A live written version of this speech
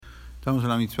Estamos en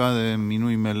la mitzvah de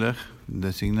Minui Melech,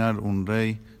 designar un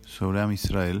rey sobre Am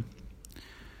Israel.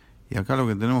 Y acá lo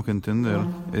que tenemos que entender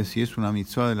es si es una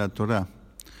mitzvah de la Torá,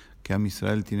 que Am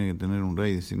Israel tiene que tener un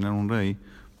rey, designar un rey,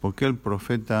 ¿por qué el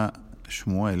profeta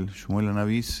Shmuel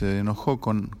Anabí se enojó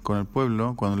con el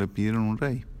pueblo cuando le pidieron un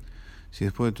rey? Si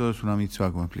después de todo es una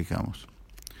mitzvah, como explicamos.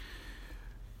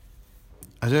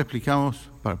 Ayer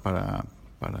explicamos, para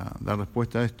dar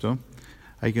respuesta a esto,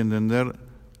 hay que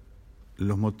entender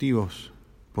los motivos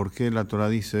por qué la Torá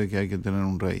dice que hay que tener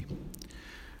un rey.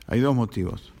 Hay dos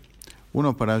motivos.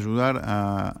 Uno, para ayudar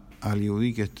al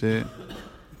Yehudí que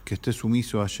esté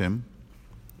sumiso a Hashem.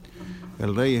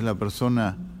 El rey es la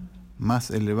persona más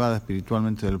elevada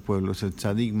espiritualmente del pueblo, es el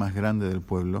tzadik más grande del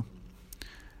pueblo.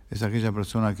 Es aquella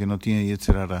persona que no tiene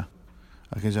yetzer hará,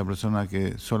 aquella persona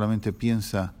que solamente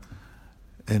piensa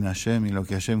en Hashem y lo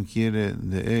que Hashem quiere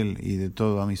de él y de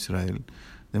todo Am Israel.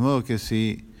 De modo que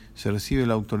si se recibe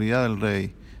la autoridad del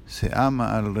rey, se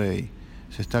ama al rey,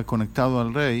 se está conectado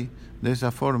al rey, de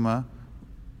esa forma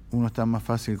uno está más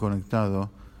fácil conectado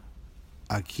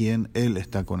a quien él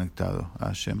está conectado, a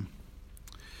Hashem.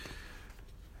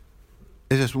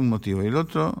 Ese es un motivo. Y el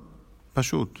otro,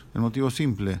 Pashut, el motivo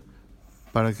simple,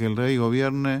 para que el rey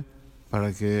gobierne,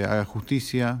 para que haga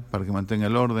justicia, para que mantenga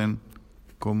el orden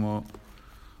como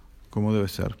debe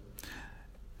ser.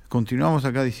 Continuamos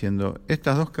acá diciendo,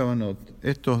 estas dos kavanot,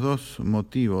 estos dos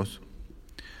motivos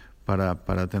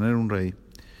para tener un rey,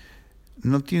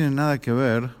 no tienen nada que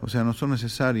ver, o sea, no son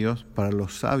necesarios para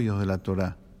los sabios de la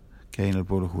Torá que hay en el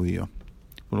pueblo judío.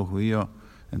 El pueblo judío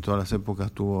en todas las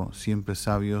épocas tuvo siempre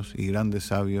sabios y grandes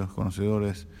sabios,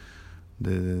 conocedores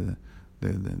de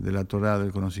la Torá,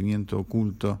 del conocimiento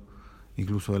oculto,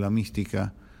 incluso de la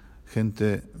mística,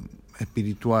 gente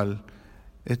espiritual.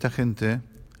 Esta gente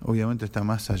obviamente está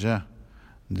más allá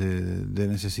de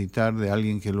necesitar de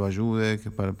alguien que lo ayude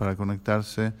para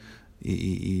conectarse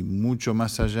y mucho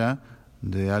más allá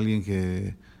de alguien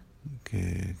que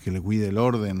le cuide el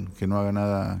orden, que no haga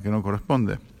nada que no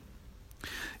corresponde.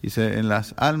 Dice, en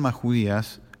las almas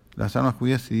judías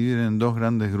se dividen en dos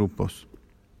grandes grupos.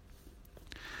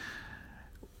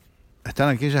 Están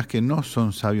aquellas que no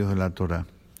son sabios de la Torá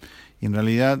y en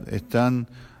realidad están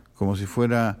como si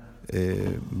fuera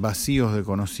vacíos de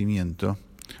conocimiento,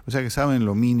 o sea que saben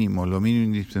lo mínimo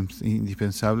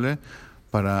indispensable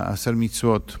para hacer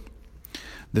mitzvot.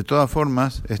 De todas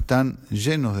formas, están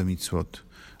llenos de mitzvot,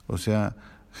 o sea,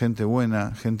 gente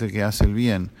buena, gente que hace el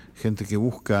bien, gente que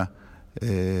busca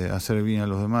hacer el bien a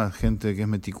los demás, gente que es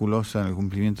meticulosa en el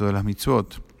cumplimiento de las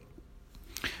mitzvot,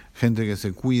 gente que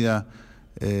se cuida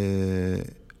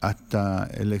hasta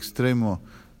el extremo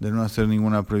de no hacer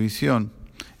ninguna prohibición,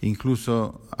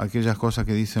 incluso aquellas cosas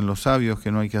que dicen los sabios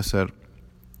que no hay que hacer.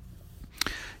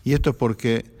 Y esto es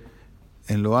porque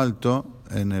en lo alto,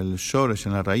 en el shoresh,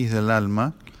 en la raíz del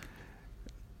alma,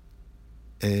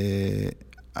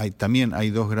 hay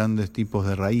dos grandes tipos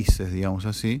de raíces, digamos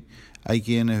así. Hay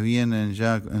quienes vienen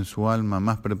ya en su alma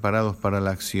más preparados para la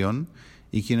acción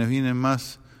y quienes vienen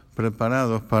más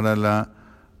preparados para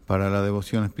la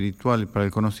devoción espiritual y para el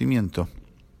conocimiento.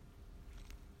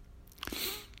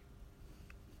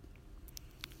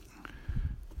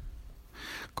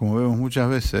 Como vemos muchas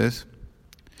veces,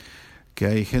 que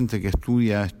hay gente que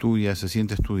estudia, se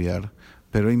siente a estudiar,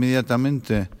 pero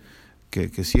inmediatamente que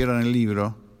cierran el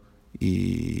libro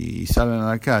y salen a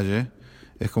la calle,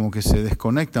 es como que se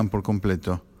desconectan por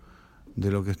completo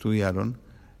de lo que estudiaron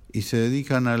y se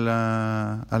dedican a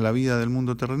la vida del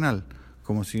mundo terrenal,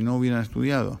 como si no hubieran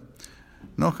estudiado.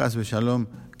 No Hasbe Shalom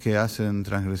que hacen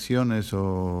transgresiones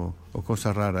o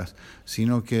cosas raras,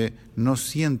 sino que no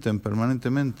sienten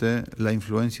permanentemente la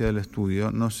influencia del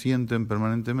estudio, no sienten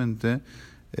permanentemente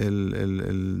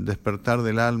el despertar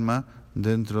del alma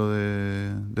dentro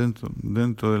de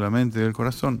la mente y del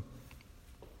corazón.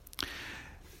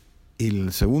 Y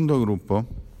el segundo grupo,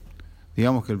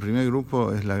 digamos que el primer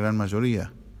grupo es la gran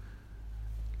mayoría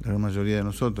de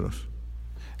nosotros.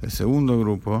 El segundo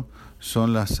grupo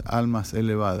son las almas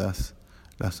elevadas,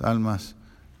 las almas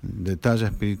de talla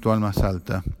espiritual más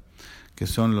alta, que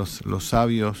son los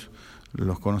sabios,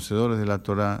 los conocedores de la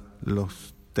Torá,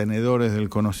 los tenedores del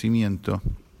conocimiento,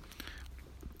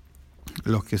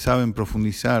 los que saben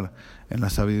profundizar en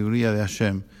la sabiduría de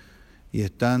Hashem y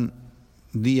están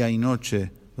día y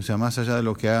noche, o sea, más allá de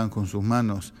lo que hagan con sus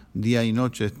manos, día y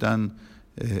noche están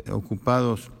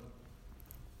ocupados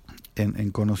en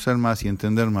conocer más y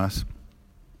entender más.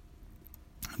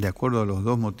 De acuerdo a los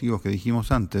dos motivos que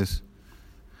dijimos antes,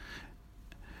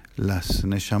 las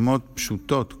Neshamot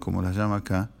Pshutot, como las llama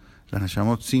acá, las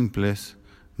Neshamot simples,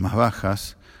 más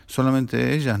bajas,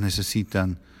 solamente ellas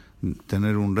necesitan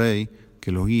tener un rey,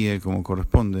 que los guíe como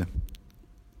corresponde.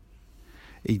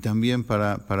 Y también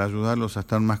para ayudarlos a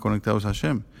estar más conectados a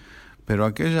Hashem. Pero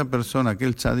aquella persona,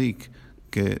 aquel tzadik,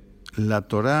 que la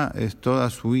Torá es toda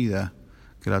su vida,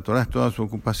 que la Torá es toda su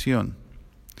ocupación,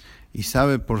 y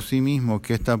sabe por sí mismo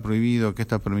qué está prohibido, qué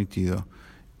está permitido,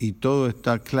 y todo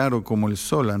está claro como el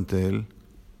sol ante él,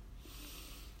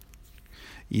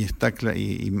 y está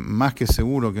y más que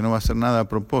seguro que no va a hacer nada a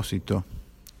propósito,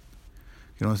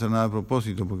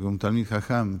 porque un Talmid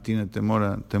Jajam tiene temor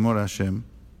a Hashem,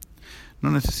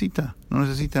 no necesita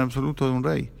en absoluto de un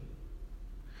rey,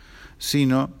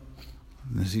 sino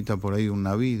necesita por ahí de un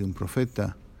Naví, de un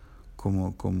profeta,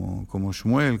 como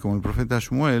Shmuel, como el profeta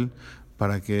Shmuel,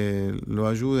 para que lo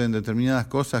ayude en determinadas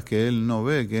cosas que él no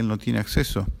ve, que él no tiene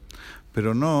acceso,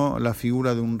 pero no la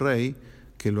figura de un rey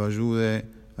que lo ayude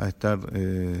a estar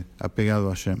apegado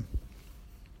a Hashem.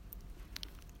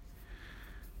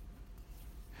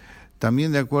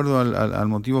 También de acuerdo al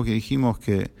motivo que dijimos,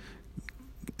 que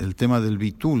el tema del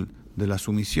bitul, de la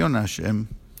sumisión a Hashem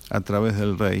a través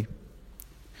del rey,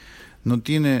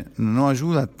 no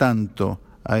ayuda tanto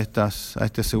a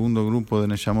este segundo grupo de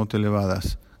Neyamot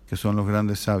elevadas, que son los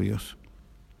grandes sabios,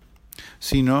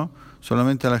 sino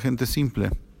solamente a la gente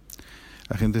simple.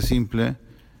 La gente simple,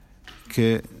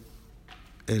 que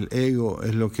el ego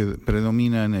es lo que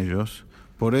predomina en ellos,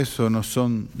 por eso no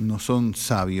son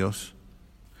sabios,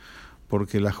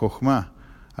 porque la Jochma,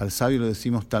 al sabio le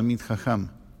decimos Talmid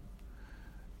Jajam,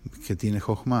 que tiene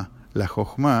Jochma. La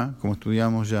Jochma, como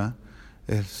estudiamos ya,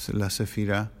 es la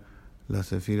sefirá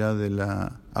de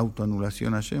la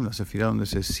autoanulación a Hashem, la sefirá donde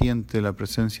se siente la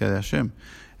presencia de Hashem.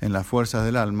 En las fuerzas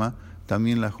del alma,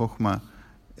 también la Jochma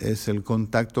es el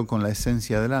contacto con la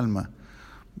esencia del alma.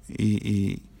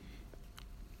 Y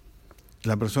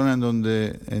la persona en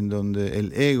donde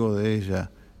el ego de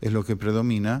ella es lo que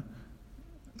predomina,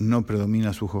 no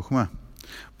predomina su Jochma.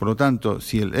 Por lo tanto,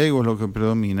 si el ego es lo que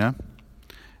predomina,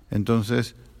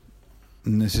 entonces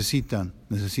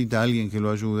necesita alguien que lo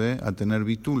ayude a tener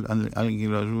bitul, alguien que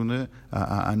lo ayude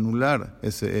a anular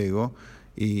ese ego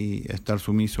y estar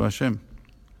sumiso a Hashem.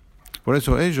 Por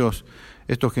eso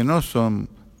estos que no son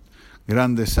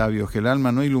grandes sabios, que el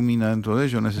alma no ilumina dentro de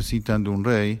ellos, necesitan de un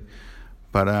rey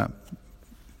para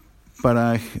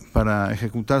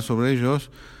ejecutar sobre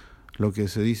ellos lo que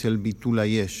se dice el bitul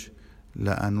yesh,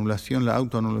 la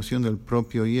autoanulación del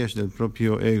propio yesh, del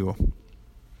propio ego.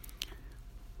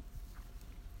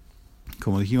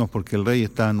 Como dijimos, porque el rey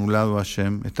está anulado a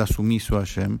Hashem, está sumiso a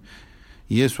Hashem,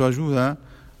 y eso ayuda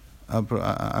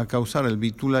a causar el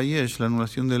bitul yesh, la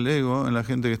anulación del ego, en la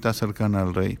gente que está cercana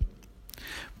al rey.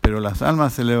 Pero las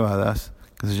almas elevadas,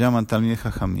 que se llaman Talmidei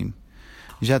Jajamim,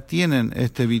 ya tienen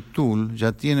este bitul,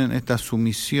 ya tienen esta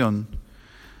sumisión,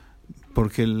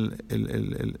 porque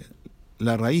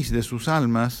la raíz de sus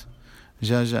almas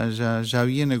ya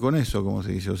viene con eso, como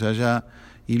se dice, o sea, ya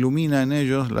ilumina en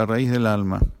ellos la raíz del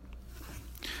alma.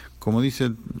 Como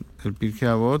dice el Pirkei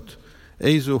Avot,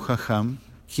 Eizu Jajam,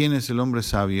 ¿quién es el hombre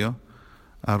sabio?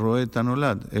 Arroe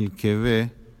Tanolad, el que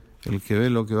ve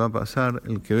lo que va a pasar,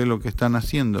 el que ve lo que están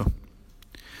haciendo.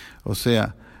 O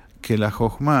sea, que la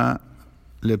Jochma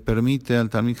le permite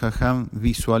al Talmid Jajam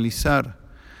visualizar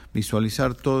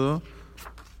todo,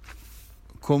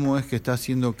 cómo es que está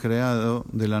siendo creado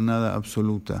de la nada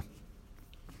absoluta.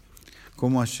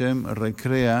 Cómo Hashem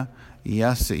recrea y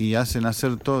hace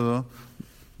nacer todo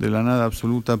de la nada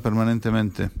absoluta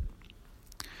permanentemente.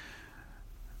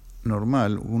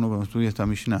 Normal, uno cuando estudia esta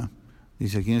Mishnah,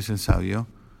 dice, ¿quién es el sabio?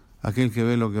 Aquel que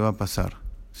ve lo que va a pasar.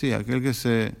 Sí, aquel que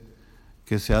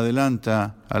se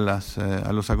adelanta a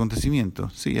los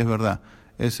acontecimientos. Sí, es verdad.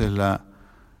 Esa es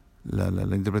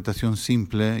la interpretación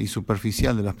simple y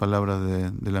superficial de las palabras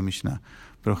de la Mishnah.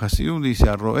 Pero Hasidut dice,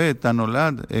 Arroe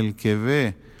Tanolad, el que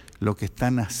ve lo que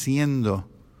están haciendo.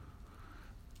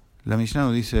 La Mishnah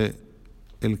no dice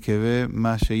el que ve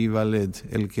Mashei Valed,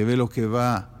 el que ve lo que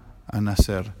va a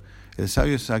nacer. El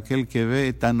sabio es aquel que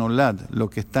ve Tanolad, lo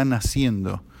que están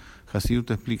haciendo. El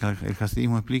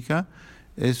Hasidismo explica,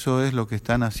 eso es lo que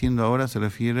están haciendo ahora, se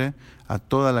refiere a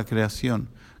toda la creación,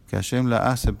 que Hashem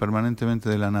la hace permanentemente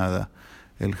de la nada.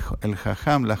 El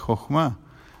Jajam, la Jochma,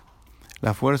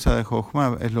 la fuerza de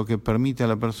Jochma es lo que permite a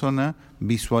la persona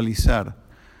visualizar,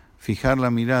 fijar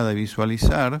la mirada y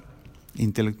visualizar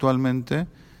intelectualmente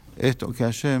esto que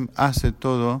Hashem hace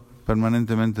todo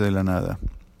permanentemente de la nada.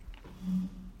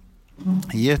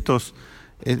 Y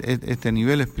este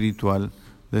nivel espiritual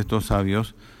de estos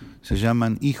sabios se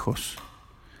llaman hijos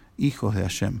de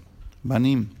Hashem,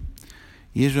 Banim.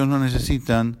 Y ellos no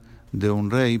necesitan de un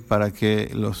rey para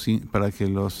que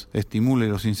los estimule y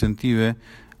los incentive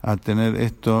a tener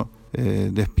esto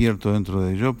despierto dentro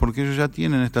de ellos, porque ellos ya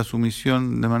tienen esta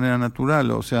sumisión de manera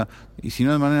natural, o sea, y si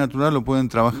no de manera natural lo pueden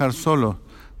trabajar solos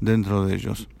dentro de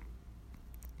ellos.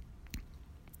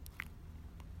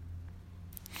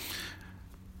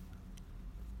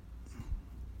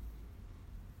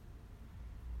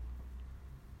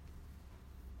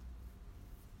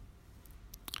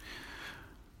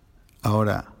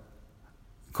 Ahora,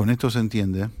 con esto se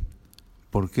entiende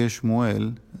por qué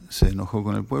Shmuel se enojó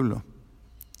con el pueblo.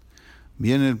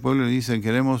 Viene el pueblo y dice,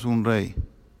 queremos un rey.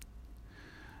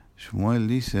 Shmuel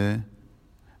dice,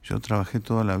 yo trabajé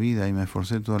toda la vida y me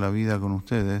esforcé toda la vida con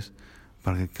ustedes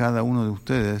para que cada uno de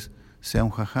ustedes sea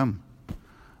un jajam,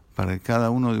 para que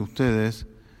cada uno de ustedes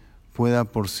pueda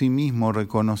por sí mismo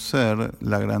reconocer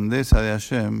la grandeza de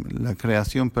Hashem, la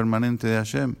creación permanente de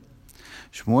Hashem.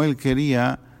 Shmuel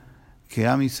quería que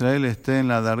Am Israel esté en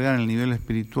la darga, en el nivel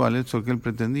espiritual, eso es lo que él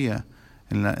pretendía,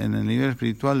 en el nivel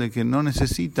espiritual de que no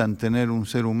necesitan tener un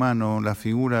ser humano, la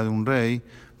figura de un rey,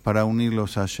 para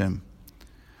unirlos a Hashem.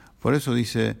 Por eso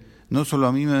dice, no solo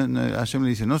a mí, Hashem le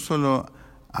dice, no solo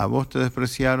a vos te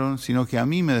despreciaron, sino que a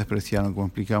mí me despreciaron, como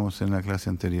explicamos en la clase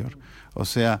anterior. O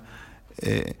sea,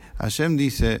 Hashem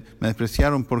dice, me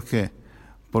despreciaron, ¿por qué?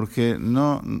 Porque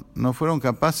no fueron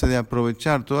capaces de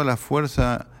aprovechar toda la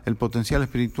fuerza, el potencial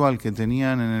espiritual que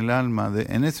tenían en el alma,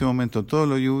 en ese momento todos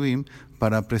los Yudim,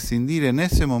 para prescindir en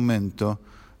ese momento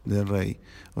del rey.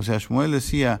 O sea, Shmuel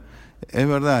decía, es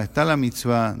verdad, está la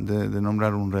mitzvah de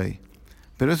nombrar un rey,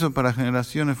 pero eso para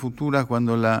generaciones futuras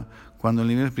cuando el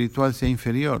nivel espiritual sea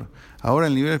inferior. Ahora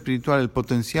el nivel espiritual, el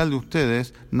potencial de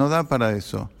ustedes no da para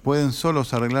eso. Pueden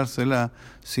solos arreglársela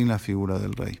sin la figura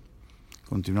del rey.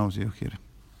 Continuamos si Dios quiere.